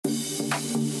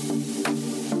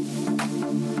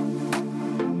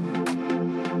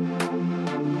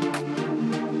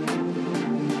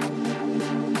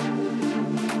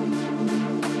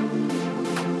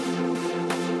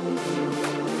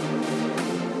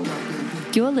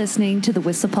You're listening to the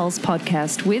Whistler Pulse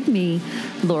podcast with me,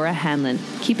 Laura Hanlon,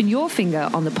 keeping your finger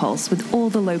on the pulse with all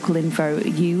the local info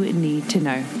you need to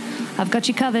know. I've got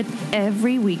you covered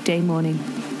every weekday morning.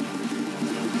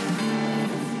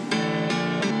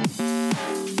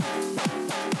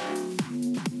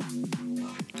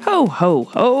 Ho, ho,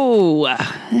 ho.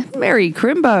 Merry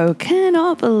Crimbo.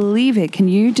 Cannot believe it. Can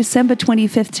you? December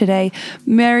 25th today.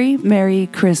 Merry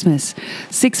Christmas.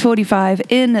 6:45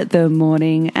 in the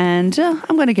morning. And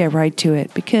I'm going to get right to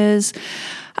it because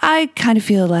I kind of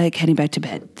feel like heading back to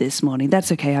bed this morning.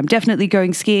 That's okay. I'm definitely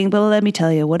going skiing, but let me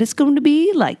tell you what it's going to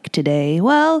be like today.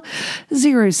 Well,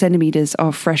 0 centimeters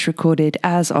of fresh recorded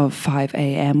as of 5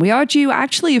 a.m. We are due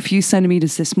actually a few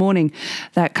centimeters this morning.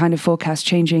 That kind of forecast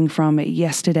changing from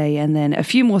yesterday, and then a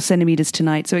few more centimeters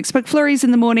tonight. So expect flurries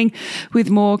in the morning with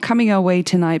more coming our way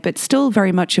tonight, but still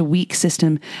very much a weak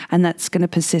system, and that's going to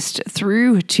persist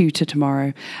through to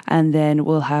tomorrow. And then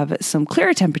we'll have some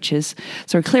clearer temperatures,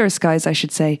 so clearer skies, I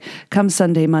should say, come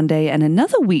Sunday, Monday, and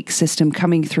another weak system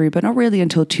coming through, but not really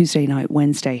until Tuesday night,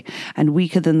 Wednesday, and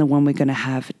weaker than the one we're going to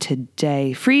have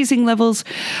today. Freezing levels,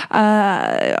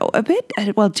 a bit,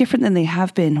 well, different than they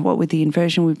have been, what with the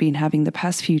inversion we've been having the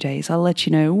past few days. I'll let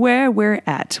you know where we're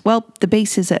at. Well, the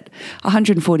base is at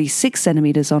 146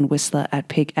 centimeters on Whistler at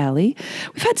Pig Alley.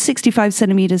 We've had 65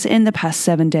 centimeters in the past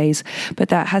 7 days, but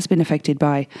that has been affected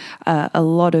by a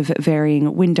lot of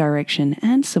varying wind direction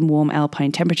and some warm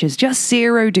alpine temperatures. Just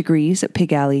 0 degrees at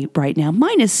Pig Alley right now,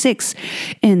 -6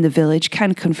 in the village.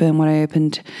 Can confirm when I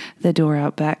opened the door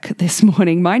out back this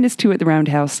morning. -2 at the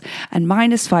Roundhouse and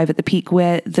 -5 at the Peak,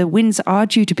 where the winds are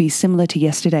due to be similar to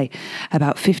yesterday,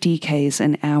 about 50 k's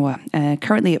an hour.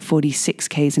 Currently at 46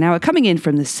 k's an hour, coming in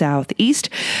from the southeast.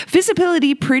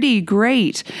 Visibility pretty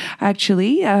great,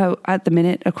 actually, at the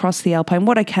minute across the Alpine.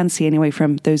 What I can see anyway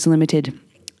from those limited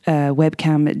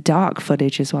webcam dark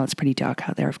footage as well. It's pretty dark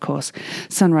out there, of course.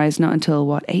 Sunrise not until,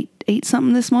 what, 8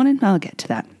 something this morning? I'll get to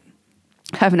that.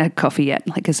 Haven't had coffee yet.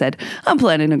 Like I said, I'm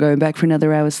planning on going back for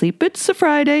another hour's sleep. It's a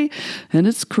Friday and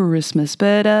it's Christmas.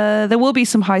 But there will be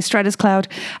some high stratus cloud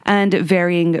and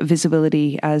varying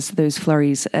visibility as those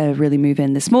flurries really move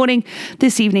in this morning,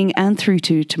 this evening, and through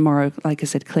to tomorrow. Like I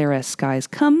said, clearer skies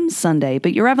come Sunday.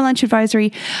 But your avalanche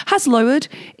advisory has lowered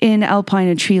in alpine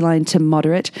and tree line to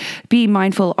moderate. Be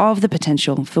mindful of the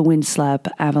potential for wind slab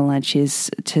avalanches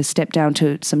to step down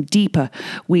to some deeper,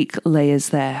 weak layers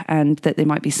there, and that they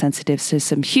might be sensitive to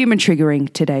some human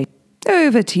triggering today.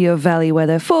 Over to your valley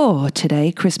weather for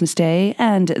today, Christmas Day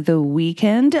and the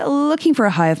weekend. Looking for a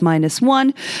high of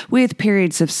 -1 with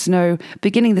periods of snow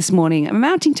beginning this morning,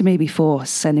 amounting to maybe 4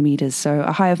 centimeters. So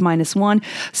a high of -1.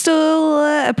 Still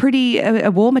a pretty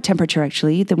a warmer temperature,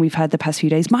 actually, than we've had the past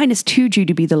few days. -2 due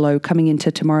to be the low coming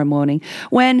into tomorrow morning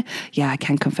when, I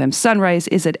can confirm, sunrise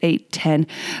is at 8:10.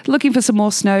 Looking for some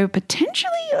more snow,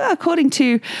 potentially, according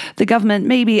to the government,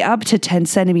 maybe up to 10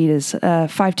 centimeters,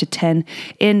 5 to 10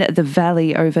 in the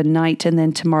valley overnight, and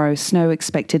then tomorrow snow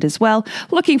expected as well.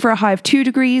 Looking for a high of 2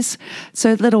 degrees,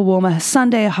 so a little warmer.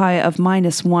 Sunday a high of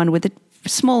 -1 with a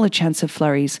smaller chance of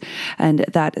flurries, and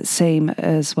that same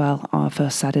as well for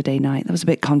Saturday night. That was a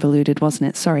bit convoluted, wasn't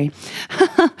it? Sorry.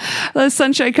 There's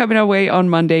sunshine coming our way on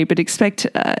Monday, but expect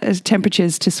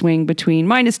temperatures to swing between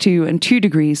 -2 and 2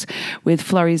 degrees with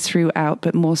flurries throughout,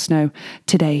 but more snow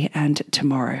today and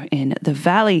tomorrow in the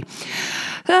valley.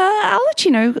 I'll let you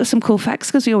know some cool facts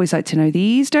because we always like to know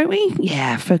these, don't we?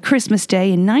 Yeah, for Christmas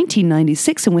Day in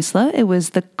 1996 in Whistler, it was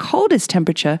the coldest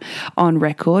temperature on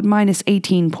record,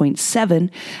 -18.7,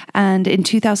 and in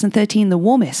 2013, the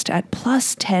warmest at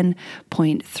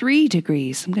 +10.3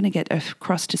 degrees. I'm going to get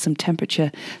across to some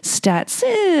temperature stats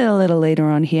a little later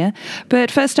on here. But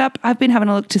first up, I've been having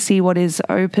a look to see what is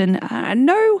open.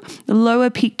 No lower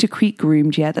peak to creek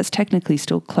groomed yet. That's technically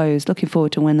still closed. Looking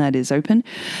forward to when that is open.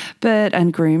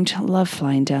 And groomed. Love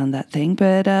flying down that thing,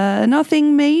 but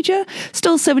nothing major.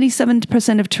 Still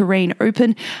 77% of terrain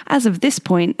open. As of this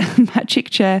point, Magic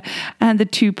Chair and the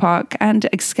 2 Park and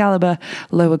Excalibur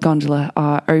lower gondola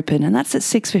are open, and that's at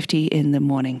 6:50 in the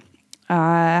morning.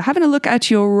 Having a look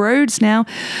at your roads now.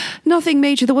 Nothing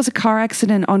major. There was a car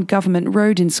accident on Government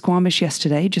Road in Squamish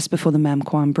yesterday, just before the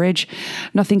Mamquam Bridge.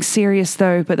 Nothing serious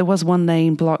though, but there was one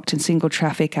lane blocked and single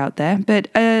traffic out there. But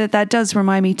that does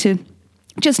remind me to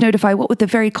just notify what with the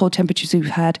very cold temperatures we've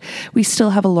had, we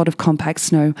still have a lot of compact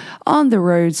snow on the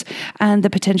roads and the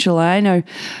potential. I know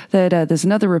that there's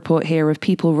another report here of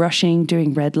people rushing,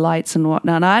 doing red lights and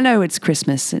whatnot. I know it's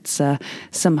Christmas. It's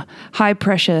some high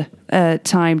pressure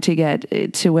time to get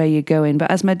to where you're going. But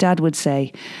as my dad would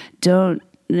say, don't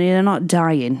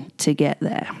dying to get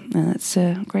there. And that's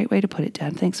a great way to put it,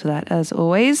 Dad. Thanks for that, as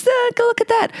always. Go look at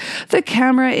that. The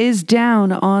camera is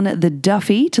down on the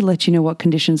Duffy to let you know what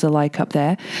conditions are like up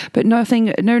there, but no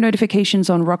notifications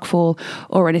on Rockfall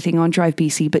or anything on Drive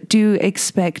BC, but do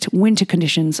expect winter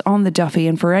conditions on the Duffy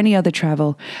and for any other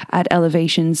travel at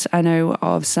elevations. I know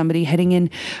of somebody heading in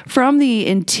from the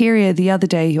interior the other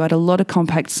day who had a lot of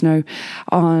compact snow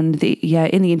in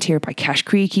the interior by Cache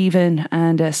Creek even,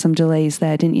 and some delays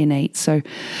there, didn't you, Nate? So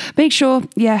make sure,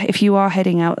 if you are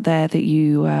heading out there, that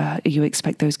you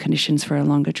expect those conditions for a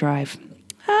longer drive.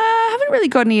 I haven't really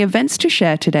got any events to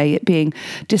share today, it being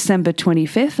December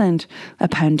 25th and a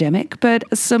pandemic, but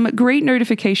some great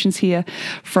notifications here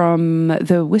from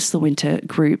the Whistler Winter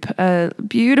group. A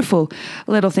beautiful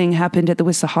little thing happened at the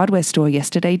Whistler hardware store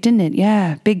yesterday, didn't it?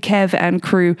 Yeah, Big Kev and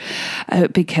crew.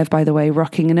 Big Kev, by the way,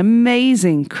 rocking an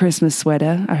amazing Christmas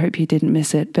sweater. I hope you didn't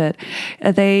miss it, but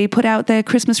they put out their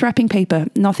Christmas wrapping paper.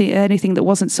 Anything that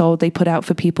wasn't sold, they put out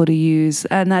for people to use,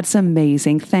 and that's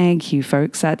amazing. Thank you,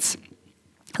 folks. That's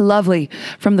lovely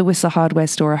from the Whistler hardware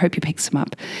store. I hope you picked some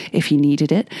up if you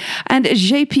needed it. And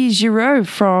JP Giraud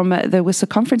from the Whistler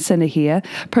Conference Center here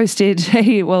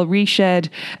reshared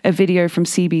a video from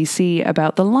CBC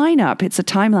about the lineup. It's a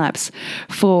time lapse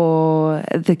for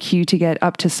the queue to get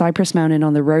up to Cypress Mountain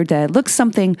on the road there. It looks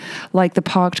something like the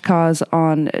parked cars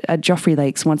at Joffrey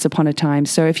Lakes once upon a time.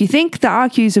 So if you think the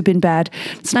RQs have been bad,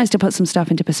 it's nice to put some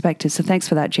stuff into perspective. So thanks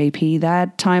for that, JP.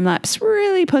 That time lapse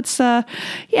really puts, how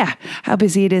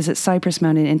busy it is at Cypress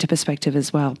Mountain into perspective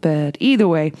as well. But either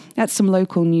way, that's some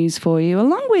local news for you,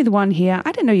 along with one here.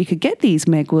 I didn't know you could get these,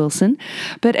 Meg Wilson,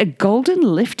 but a golden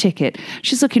lift ticket.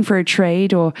 She's looking for a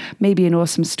trade or maybe an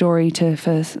awesome story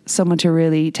for someone to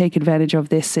really take advantage of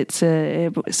this. It's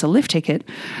a lift ticket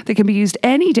that can be used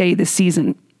any day this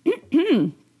season.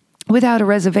 Without a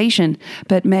reservation,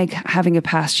 but Meg having a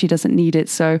pass, she doesn't need it.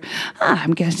 So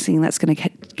I'm guessing that's going to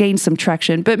gain some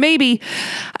traction. But maybe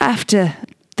after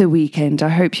the weekend, I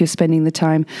hope you're spending the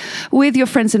time with your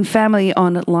friends and family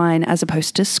online as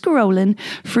opposed to scrolling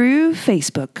through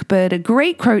Facebook. But a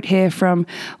great quote here from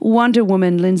Wonder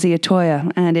Woman Lindsey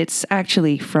Ataya, and it's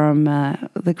actually from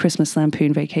the Christmas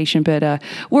Lampoon Vacation. But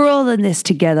we're all in this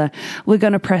together. We're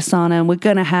going to press on, and we're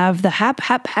going to have the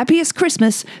happiest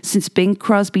Christmas since Bing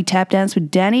Crosby tap danced with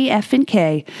Danny F and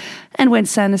K. And when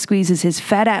Santa squeezes his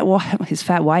fat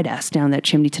white ass down that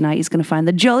chimney tonight, he's going to find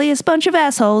the jolliest bunch of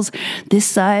assholes this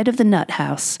side of the nut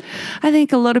house. I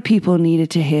think a lot of people needed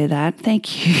to hear that.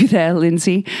 Thank you there,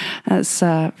 Lindsay. That's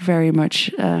very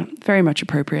much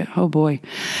appropriate. Oh boy.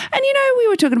 And we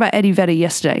were talking about Eddie Vedder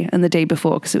yesterday and the day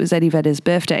before because it was Eddie Vedder's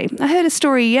birthday. I heard a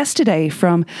story yesterday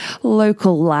from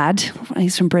local lad.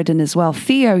 He's from Britain as well.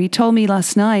 Theo, he told me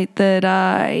last night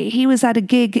that he was at a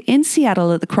gig in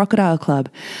Seattle at the Crocodile Club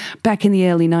back in the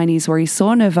early 90s where he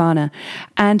saw Nirvana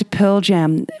and Pearl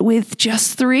Jam with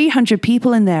just 300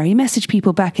 people in there. He messaged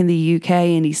people back in the UK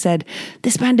and he said,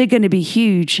 this band are going to be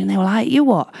huge. And they were like, you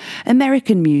what?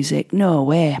 American music? No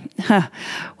way.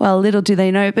 Well, little do they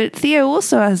know. But Theo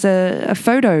also has a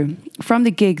photo from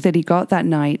the gig that he got that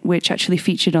night, which actually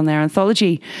featured on their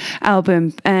anthology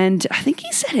album. And I think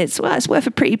he said it's worth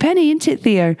a pretty penny, isn't it,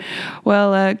 Theo?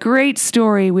 Well, great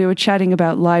story. We were chatting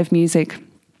about live music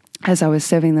as I was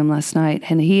serving them last night,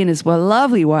 and he and his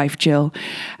lovely wife, Jill.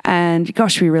 And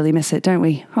gosh, we really miss it, don't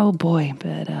we? Oh boy,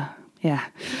 but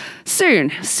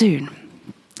soon.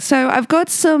 So I've got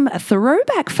some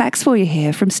throwback facts for you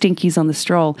here from Stinky's on the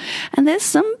Stroll. And there's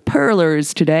some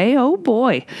pearlers today. Oh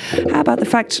boy. How about the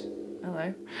fact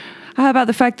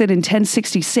that in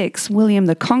 1066, William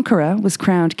the Conqueror was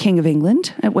crowned King of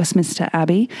England at Westminster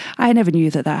Abbey? I never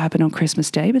knew that happened on Christmas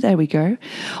Day, but there we go.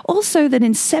 Also that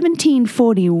in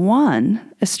 1741,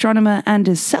 astronomer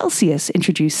Anders Celsius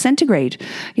introduced centigrade.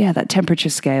 Yeah, that temperature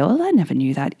scale. I never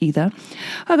knew that either.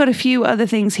 I've got a few other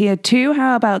things here too.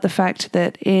 How about the fact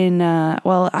that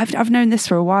I've known this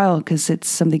for a while because it's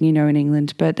something you know in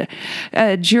England, but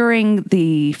during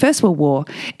the First World War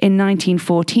in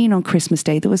 1914 on Christmas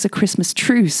Day, there was a Christmas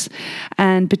truce.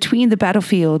 And between the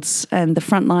battlefields and the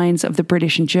front lines of the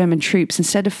British and German troops,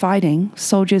 instead of fighting,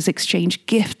 soldiers exchanged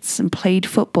gifts and played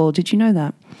football. Did you know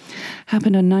that?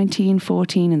 Happened in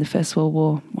 1914 in the First World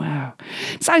War. Wow.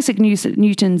 It's Isaac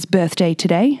Newton's birthday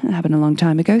today. It happened a long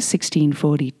time ago,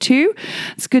 1642.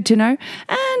 It's good to know.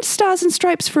 And Stars and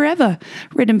Stripes Forever,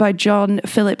 written by John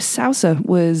Philip Sousa,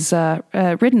 was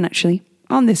written actually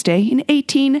on this day in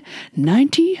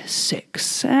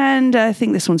 1896. And I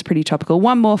think this one's pretty topical.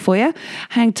 One more for you.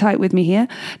 Hang tight with me here.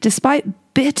 Despite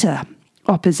bitter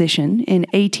opposition, in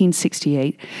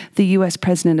 1868, the US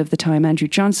president of the time, Andrew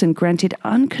Johnson, granted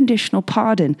unconditional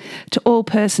pardon to all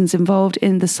persons involved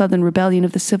in the Southern Rebellion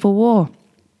of the Civil War.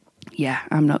 Yeah,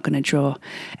 I'm not going to draw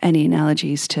any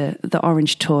analogies to the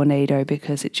orange tornado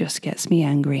because it just gets me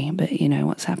angry, but you know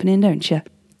what's happening, don't you?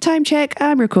 Time check,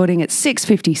 I'm recording at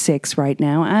 6:56 right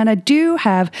now, and I do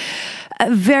have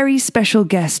a very special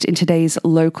guest in today's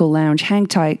local lounge. Hang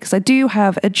tight, because I do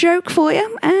have a joke for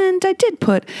you, and I did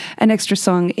put an extra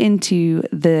song into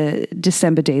the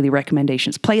December Daily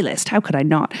Recommendations playlist. How could I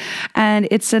not? And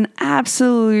it's an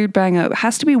absolute banger. It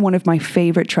has to be one of my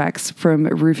favorite tracks from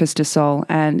Rufus Du Sol,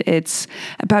 and it's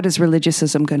about as religious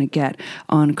as I'm going to get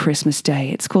on Christmas Day.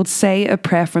 It's called Say a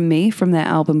Prayer From Me from their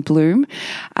album Bloom,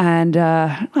 and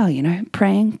well, you know,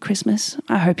 praying, Christmas.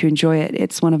 I hope you enjoy it.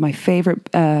 It's one of my favorite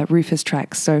Rufus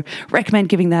tracks, so recommend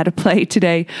giving that a play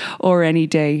today or any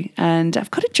day. And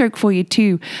I've got a joke for you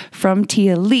too from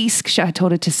Tia Leask. I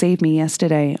told her to save me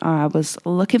yesterday. I was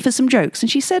looking for some jokes,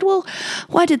 and she said, well,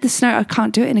 why did the snow... I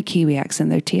can't do it in a Kiwi accent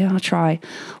though, Tia. I'll try.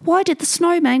 Why did the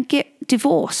snowman get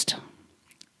divorced?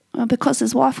 Well, because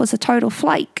his wife was a total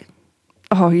flake.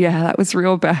 Oh yeah, that was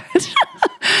real bad.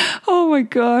 Oh my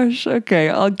gosh. Okay,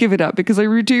 I'll give it up because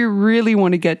I do really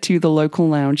want to get to the local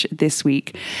lounge this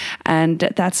week. And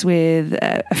that's with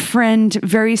a friend,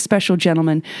 very special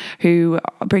gentleman who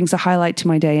brings a highlight to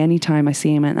my day anytime I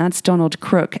see him. And that's Donald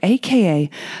Crook, aka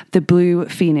the Blue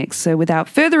Phoenix. So without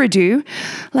further ado,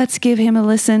 let's give him a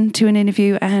listen to an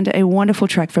interview and a wonderful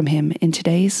track from him in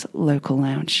today's local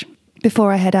lounge.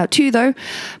 Before I head out too, though,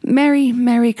 Merry,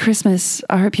 Merry Christmas.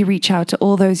 I hope you reach out to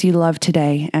all those you love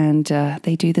today, and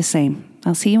they do the same.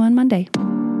 I'll see you on Monday.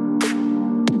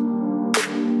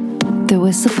 The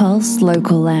Whistle Pulse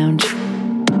Local Lounge.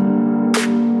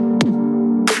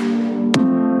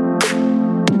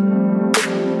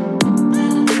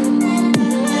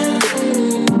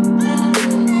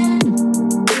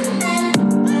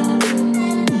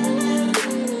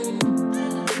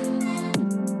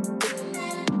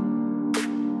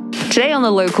 Today on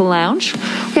the Local Lounge,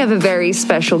 we have a very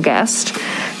special guest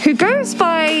who goes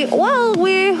by, well,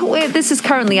 this is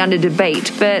currently under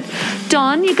debate, but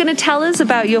Don, you're going to tell us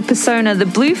about your persona, the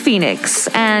Blue Phoenix,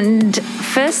 and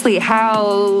firstly,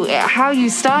 how you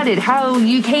started, how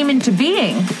you came into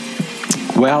being.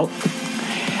 Well,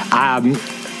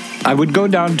 I would go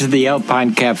down to the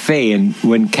Alpine Cafe, and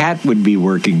when Kat would be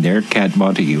working there, Kat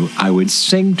Montague, I would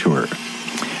sing to her.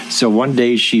 So one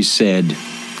day she said,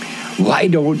 why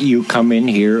don't you come in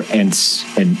here and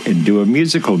do a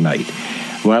musical night?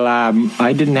 Well,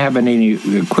 I didn't have any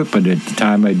equipment at the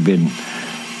time. I'd been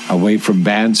away from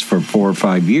bands for 4 or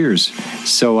 5 years.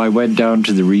 So I went down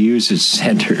to the Reuses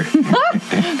Center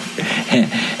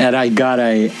and I got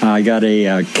a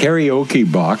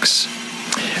karaoke box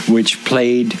which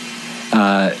played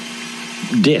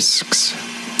discs.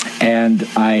 And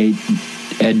I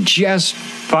had just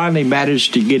finally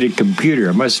managed to get a computer.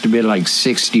 I must have been like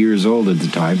 60 years old at the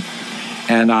time.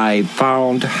 And I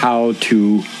found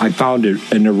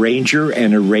an arranger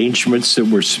and arrangements that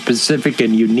were specific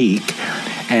and unique.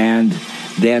 And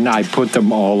then I put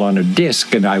them all on a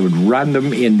disc, and I would run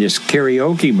them in this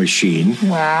karaoke machine.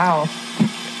 Wow.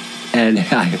 And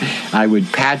I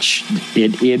would patch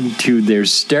it into their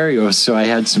stereo so I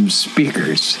had some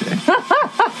speakers.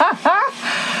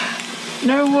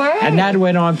 No way. And that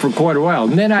went on for quite a while.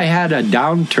 And then I had a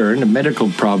downturn, a medical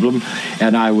problem,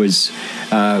 and I was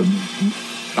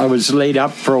laid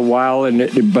up for a while.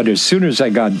 But as soon as I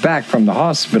got back from the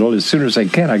hospital, as soon as I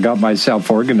got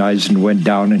myself organized and went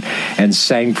down and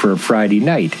sang for a Friday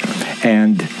night.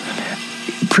 And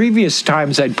previous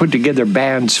times I'd put together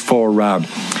bands for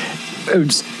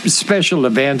special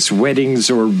events, weddings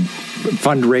or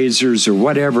fundraisers or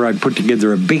whatever. I'd put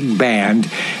together a big band,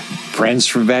 friends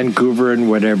from Vancouver and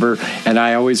whatever, and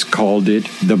I always called it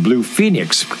the Blue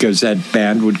Phoenix because that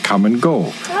band would come and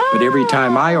go. But every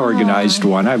time I organized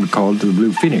one, I would call it the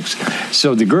Blue Phoenix.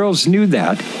 So the girls knew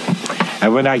that,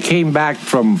 and when I came back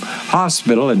from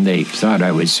hospital and they thought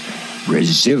I was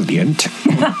resilient,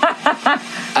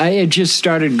 I had just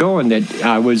started going that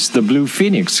I was the Blue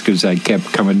Phoenix because I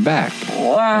kept coming back.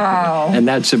 Wow. And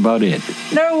that's about it.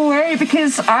 No way,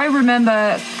 because I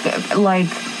remember,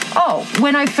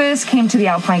 when I first came to the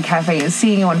Alpine Cafe,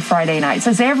 seeing you on Friday nights,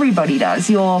 as everybody does,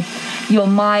 your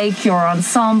mic, your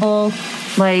ensemble,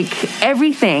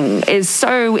 everything is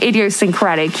so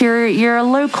idiosyncratic. You're a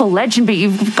local legend, but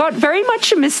you've got very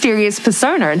much a mysterious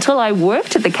persona. Until I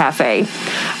worked at the cafe,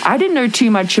 I didn't know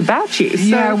too much about you. So.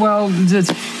 Yeah, well,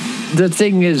 the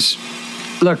thing is,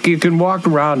 look, you can walk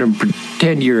around and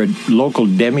pretend you're a local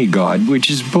demigod, which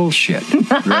is bullshit,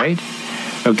 right?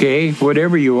 Okay?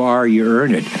 Whatever you are, you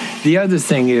earn it. The other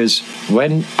thing is,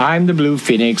 when I'm the Blue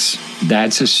Phoenix,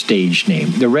 that's a stage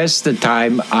name. The rest of the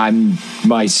time, I'm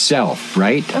myself,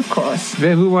 right? Of course.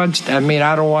 I don't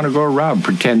want to go around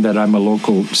pretend that I'm a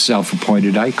local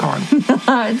self-appointed icon.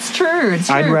 It's true.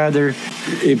 I'd rather,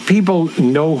 if people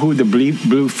know who the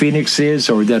Blue Phoenix is,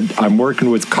 or that I'm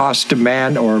working with Costa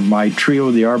Man or my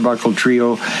trio, the Arbuckle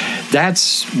Trio,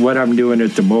 that's what I'm doing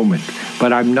at the moment.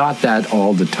 But I'm not that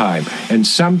all the time. And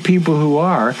some people who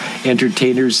are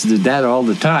entertainers do that all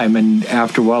the time, and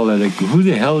after a while they're like, who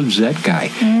the hell is that guy?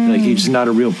 Like, he's not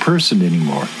a real person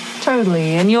anymore.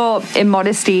 Totally. And your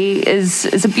immodesty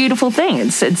is a beautiful thing.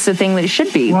 It's a thing that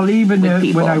should be. Well, even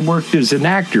when I worked as an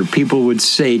actor, people would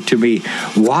say to me,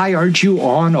 why aren't you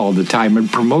on all the time and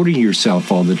promoting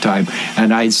yourself all the time?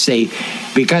 And I'd say,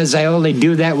 because I only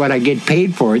do that when I get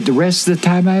paid for it. The rest of the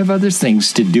time, I have other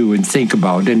things to do and think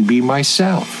about and be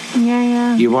myself.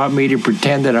 Yeah. You want me to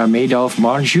pretend that I'm Adolphe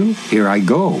Monjou? Here I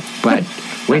go. But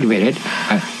wait a minute.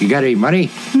 You got any money?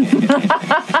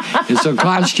 This'll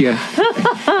cost you.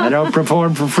 I don't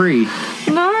perform for free.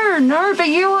 No, but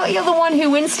you're the one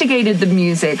who instigated the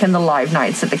music and the live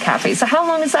nights at the cafe. So how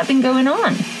long has that been going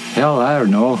on? Hell, I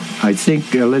don't know. I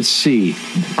think, let's see.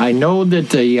 I know that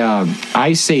the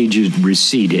Ice Age has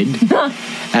receded,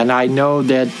 and I know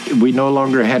that we no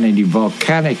longer had any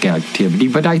volcanic activity,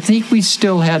 but I think we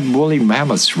still had woolly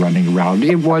mammoths running around.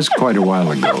 It was quite a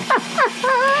while ago.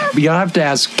 But you'll have to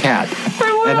ask Kat.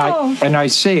 And I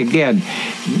say again,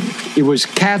 it was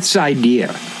Kat's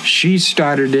idea. She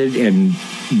started it, and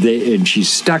she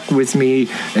stuck with me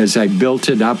as I built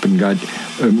it up and got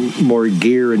more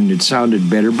gear, and it sounded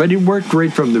better. But it worked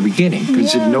right from the beginning,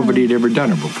 because nobody had ever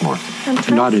done it before.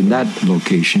 Fantastic. Not in that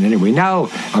location anyway. Now,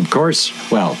 of course,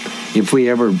 well, if we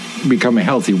ever become a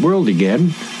healthy world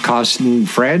again, Costin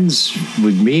friends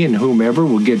with me and whomever,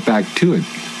 we'll get back to it.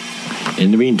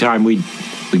 In the meantime, we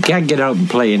can't get out and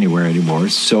play anywhere anymore,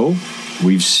 so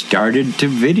we've started to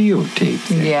videotape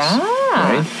things. Yeah.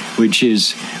 Right? Which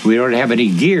is, we don't have any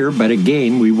gear, but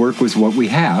again, we work with what we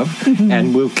have,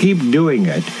 and we'll keep doing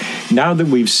it. Now that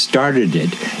we've started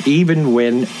it, even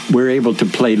when we're able to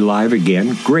play live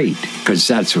again, great, because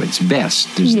that's what's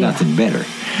best. There's nothing better.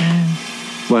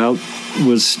 Well,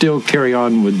 we'll still carry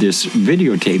on with this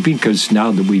videotaping, because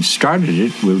now that we've started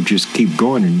it, we'll just keep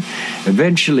going, and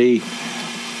eventually,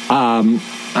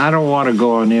 I don't want to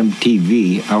go on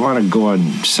MTV. I want to go on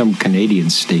some Canadian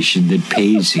station that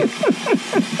pays you.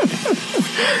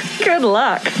 Good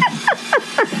luck.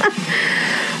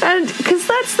 And because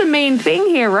that's the main thing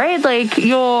here, right? Like,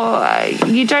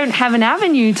 you don't have an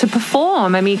avenue to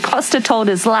perform. I mean, Costa told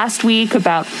us last week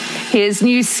about his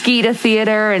new Skeeter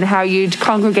Theatre and how you'd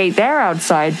congregate there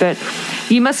outside, but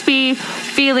you must be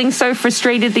feeling so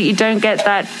frustrated that you don't get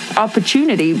that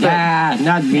opportunity. But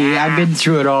not me. I've been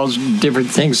through it all, different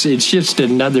things. It's just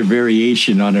another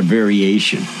variation on a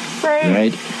variation.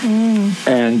 Right?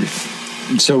 And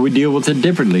so we deal with it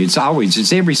differently. It's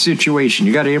every situation.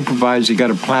 You got to improvise. You got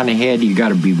to plan ahead. You got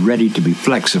to be ready to be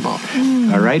flexible.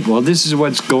 All right? Well, this is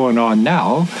what's going on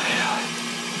now.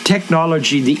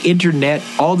 Technology, the internet,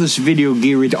 all this video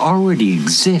gear, it already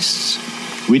exists.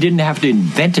 We didn't have to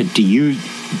invent it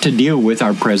to deal with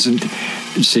our present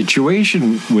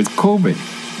situation with COVID.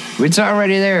 It's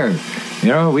already there. You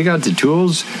know, we got the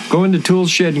tools. Go in the tool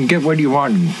shed and get what you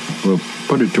want, and we'll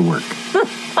put it to work.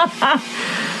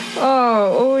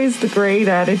 Oh, always the great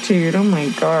attitude. Oh, my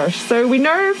gosh. So we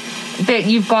know that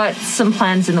you've got some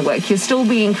plans in the work. You're still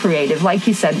being creative, like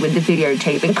you said, with the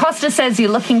videotaping. Costa says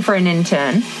you're looking for an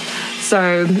intern.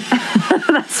 So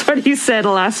that's what he said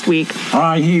last week.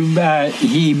 He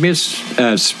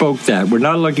misspoke that. We're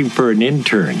not looking for an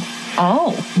intern.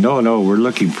 Oh. No, we're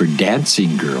looking for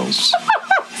dancing girls.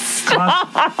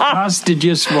 Costa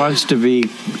just wants to be,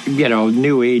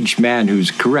 new age man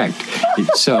who's correct.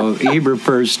 So he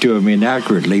refers to him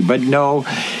inaccurately. But no,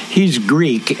 he's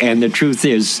Greek, and the truth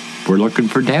is, we're looking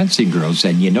for dancing girls,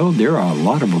 and there are a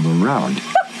lot of them around.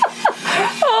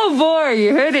 Oh boy,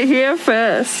 you heard it here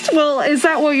first. Well, is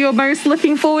that what you're most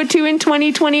looking forward to in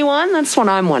 2021? That's what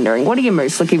I'm wondering. What are you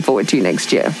most looking forward to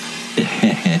next year?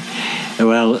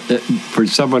 Well, for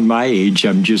someone my age,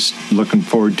 I'm just looking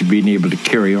forward to being able to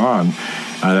carry on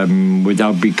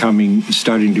without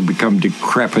starting to become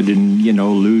decrepit and,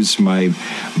 lose my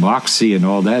moxie and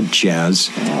all that jazz.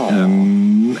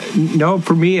 No,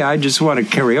 for me, I just want to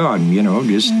carry on,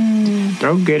 just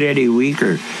don't get any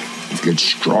weaker, get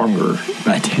stronger,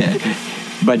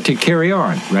 but to carry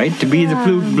on, right? To be the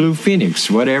blue phoenix,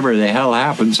 whatever the hell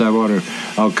happens,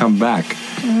 I'll come back.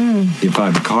 if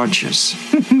I'm conscious.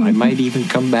 I might even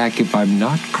come back if I'm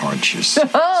not conscious.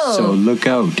 Oh. So look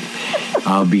out.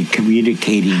 I'll be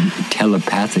communicating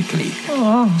telepathically.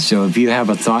 Oh. So if you have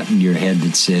a thought in your head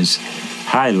that says,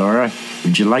 "Hi, Laura,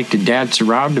 would you like to dance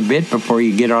around a bit before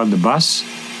you get on the bus?"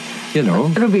 You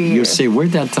know, you'll say,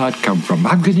 "Where'd that thought come from?"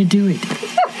 I'm going to do it.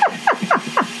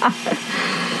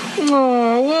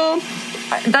 Oh, well,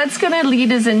 that's going to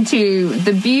lead us into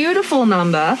the beautiful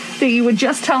number that you were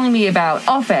just telling me about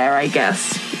off air, I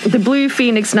guess. The Blue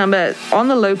Phoenix number on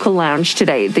the local lounge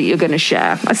today that you're going to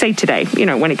share. I say today,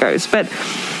 when it goes. But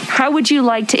how would you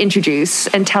like to introduce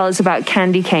and tell us about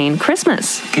Candy Cane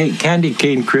Christmas? Candy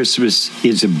Cane Christmas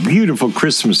is a beautiful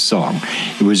Christmas song.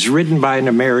 It was written by an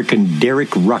American, Derek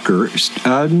Rucker,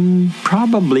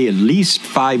 probably at least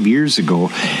 5 years ago.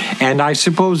 And I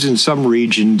suppose in some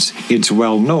regions it's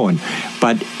well known.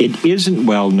 But it isn't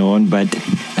well known, but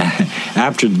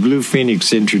after the Blue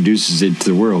Phoenix introduces it to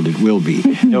the world, it will be.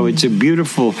 No, it's a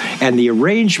beautiful, and the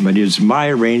arrangement is my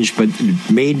arrangement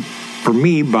made for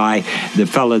me by the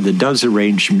fella that does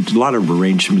arrangements, a lot of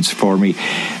arrangements for me,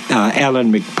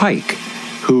 Alan McPike,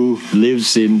 who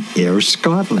lives in Ayr,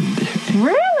 Scotland.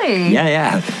 Really?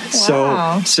 Yeah.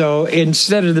 Wow. So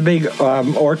instead of the big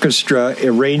orchestra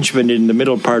arrangement in the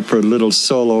middle part for a little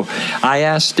solo, I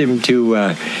asked him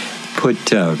to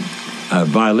put a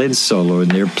violin solo in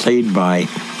there, played by,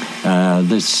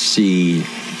 let's see,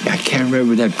 I can't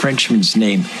remember that Frenchman's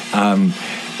name.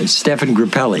 Stefan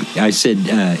Grappelli. I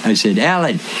said,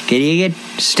 "Alan, can you get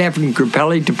Stefan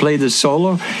Grappelli to play the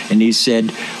solo?" And he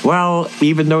said, "Well,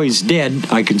 even though he's dead,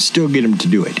 I can still get him to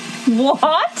do it."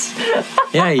 What?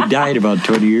 Yeah, he died about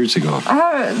 20 years ago.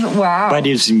 Oh, wow. But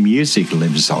his music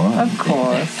lives on. Of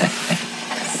course.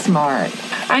 Smart.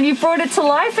 And you brought it to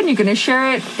life, and you're going to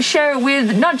share it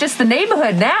with not just the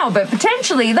neighborhood now, but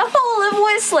potentially the whole of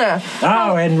Whistler.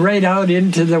 Oh, and right out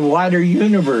into the wider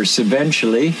universe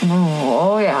eventually.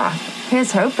 Oh yeah.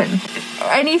 Here's hoping.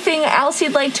 Anything else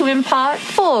you'd like to impart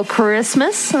for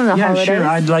Christmas and the holidays? Yeah, sure.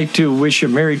 I'd like to wish a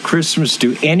Merry Christmas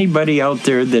to anybody out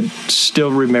there that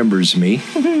still remembers me.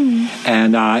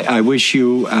 And I wish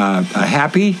you a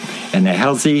happy and a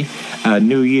healthy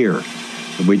new year,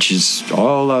 which is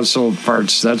all us old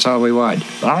farts. That's all we want.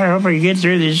 I hope we get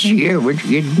through this year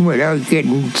without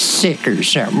getting sick or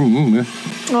something.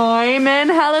 Oh, amen.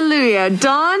 Hallelujah.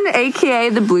 Don, a.k.a.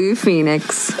 the Blue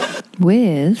Phoenix.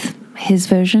 With his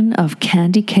version of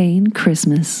Candy Cane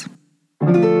Christmas.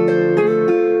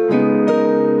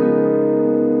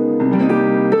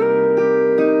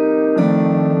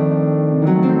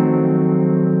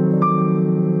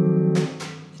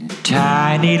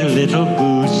 Tiny little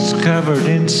boots covered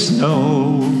in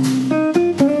snow.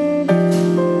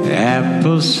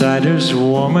 Apple cider's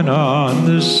warming on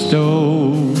the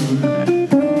stove.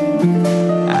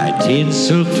 A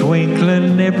tinsel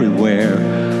twinkling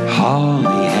everywhere.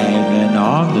 Holly hanging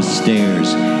on the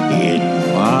stairs. It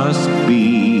must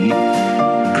be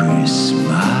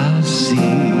Christmas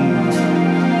Eve.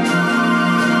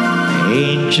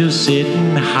 Angel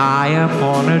sitting high up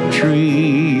on a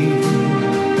tree,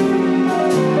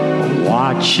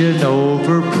 watching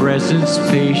over presents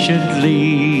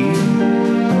patiently.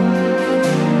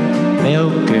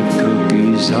 Milk and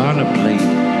cookies on a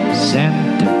plate.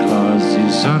 Santa Claus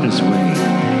is on his way.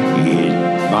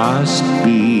 It must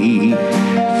be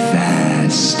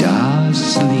fast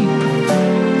asleep.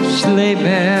 Sleigh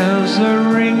bells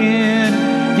are ringing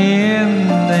in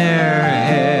their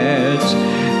heads,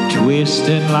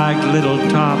 twisting like little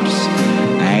tops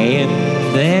in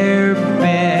their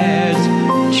beds.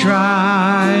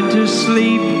 Trying to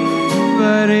sleep,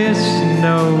 but it's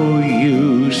no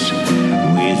use,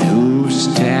 with hooves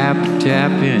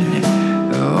tapping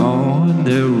on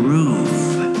the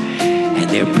roof. And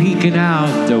they're peeking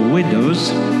out the windows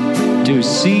to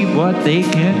see what they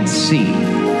can see.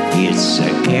 It's a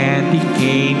candy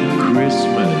cane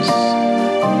Christmas,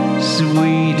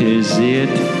 sweet as it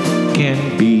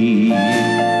can be.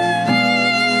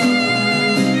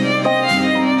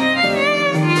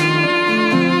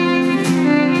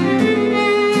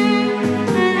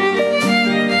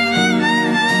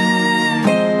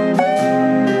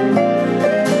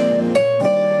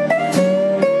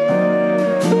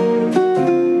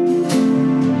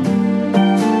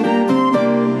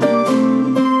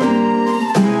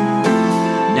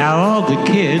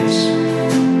 Kids,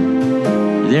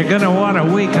 they're gonna want to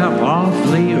wake up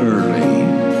awfully early,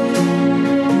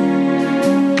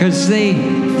 'cause they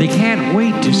can't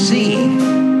wait to see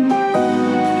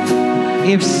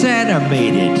if Santa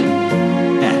made it,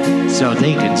 so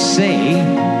they can say,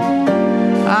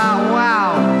 "Oh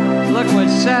wow, look what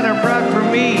Santa brought for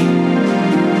me."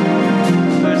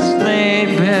 A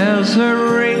sleigh bells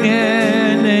are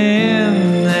ringing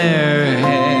in their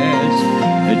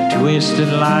heads,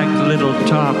 twisting like little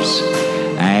tops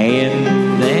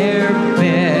in their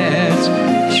beds,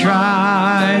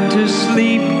 trying to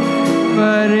sleep,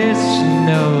 but it's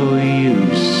no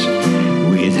use,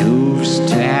 with hooves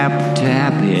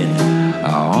tapping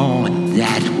on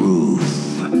that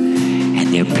roof,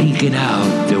 and they're peeking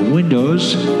out the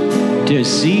windows to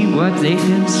see what they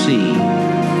can see.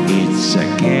 It's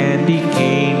a candy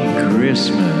cane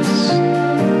Christmas,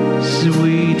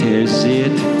 sweet as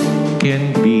it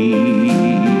can be.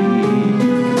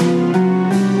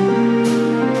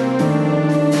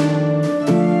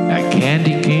 A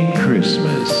candy cane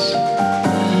Christmas,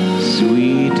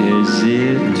 sweet as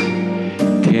it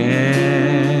can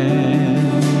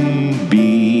be.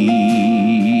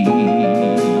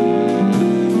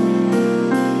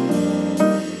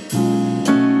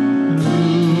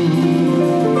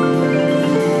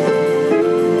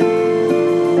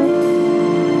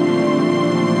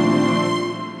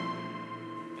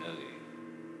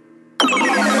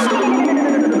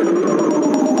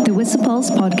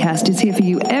 Podcast is here for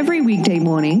you every weekday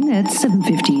morning at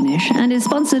 7:15ish and is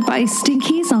sponsored by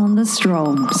Stinky's on the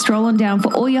Stroll. Stroll on down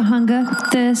for all your hunger,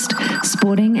 thirst,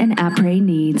 sporting and après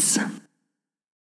needs.